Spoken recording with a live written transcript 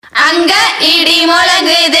அங்க இடி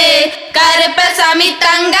முழங்குது, கருப்பசாமி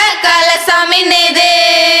தங்க கலசாமி நேது.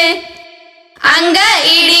 அங்க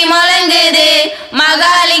இடி முழங்குது,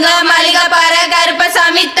 மகாலிங்க மளிகை பாற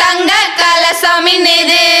கருப்பசாமி தங்க கலசாமி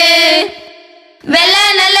நேது. வெள்ள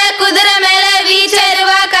நல்ல குதிரை மேல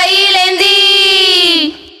வீச்சருவா கையிலேந்தி,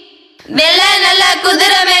 வெள்ள நல்ல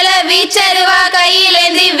குதிரை மேல வீச்சருவா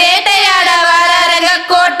கையிலேந்தி வேட்டையாட வராரங்க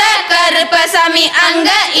கோட்டை கருப்பசாமி.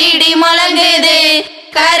 அங்க இடி முழங்குது,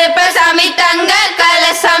 கருப்பசாமி தங்க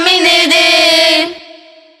கலசாமி நேது.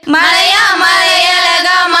 மலையா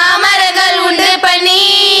மலையழகா மாமரங்கள் உண்டு பண்ணி,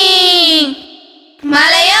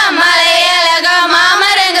 மலையா மலையழகா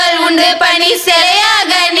மாமரங்கள் உண்டு பண்ணி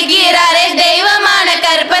சிலையாக நிற்கிறாரே தெய்வமான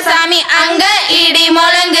கருப்பசாமி. அங்க இடி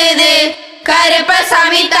முழங்குது,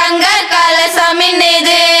 கருப்பசாமி தங்க கலசாமி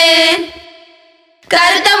நேது.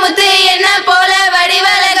 கருத்த முத்து என்ன போல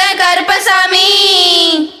வடிவழக கருப்பசாமி,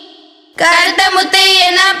 கருத்த முத்து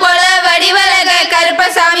என்ன போல வடிவழக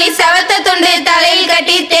கருப்பசாமி. செவத்த துண்டு தலையில்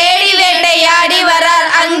கட்டி தேடி வேட்டையாடி வரார்.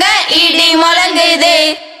 அங்க இடி முழங்குது,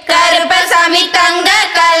 கருப்பசாமி தங்க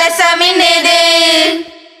கலசாமி நேது.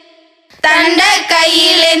 தண்ட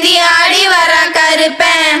கையிலேந்தி ஆடி வரான்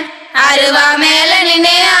கருப்பன், அருவா மேல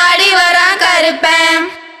நின்று ஆடி வரான் கருப்பன்.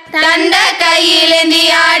 தண்ட கையிலேந்தி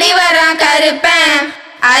ஆடி வரான் கருப்பன்,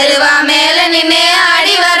 அருவா மேல நின்று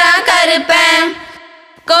ஆடி வரான் கருப்பன்.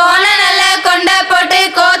 கோண நல்ல கொண்ட போட்டு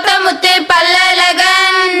கோத்த முத்து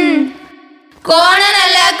பல்லழகன், கோண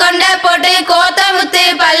நல்ல கொண்ட போட்டு கோத்த முத்து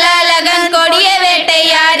பல்லழகன். கொடிய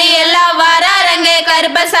வேட்டையாடி எல்லாம் வராரங்க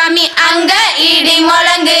கருப்பசாமி. அங்க இடி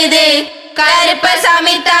முழங்குது,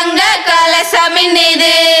 கருப்பசாமி தங்க கலசாமி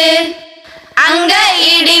நேது. அங்க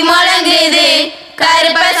இடி முழங்குது,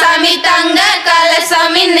 கருப்பசாமி தங்க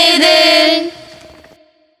கலசாமி நேது.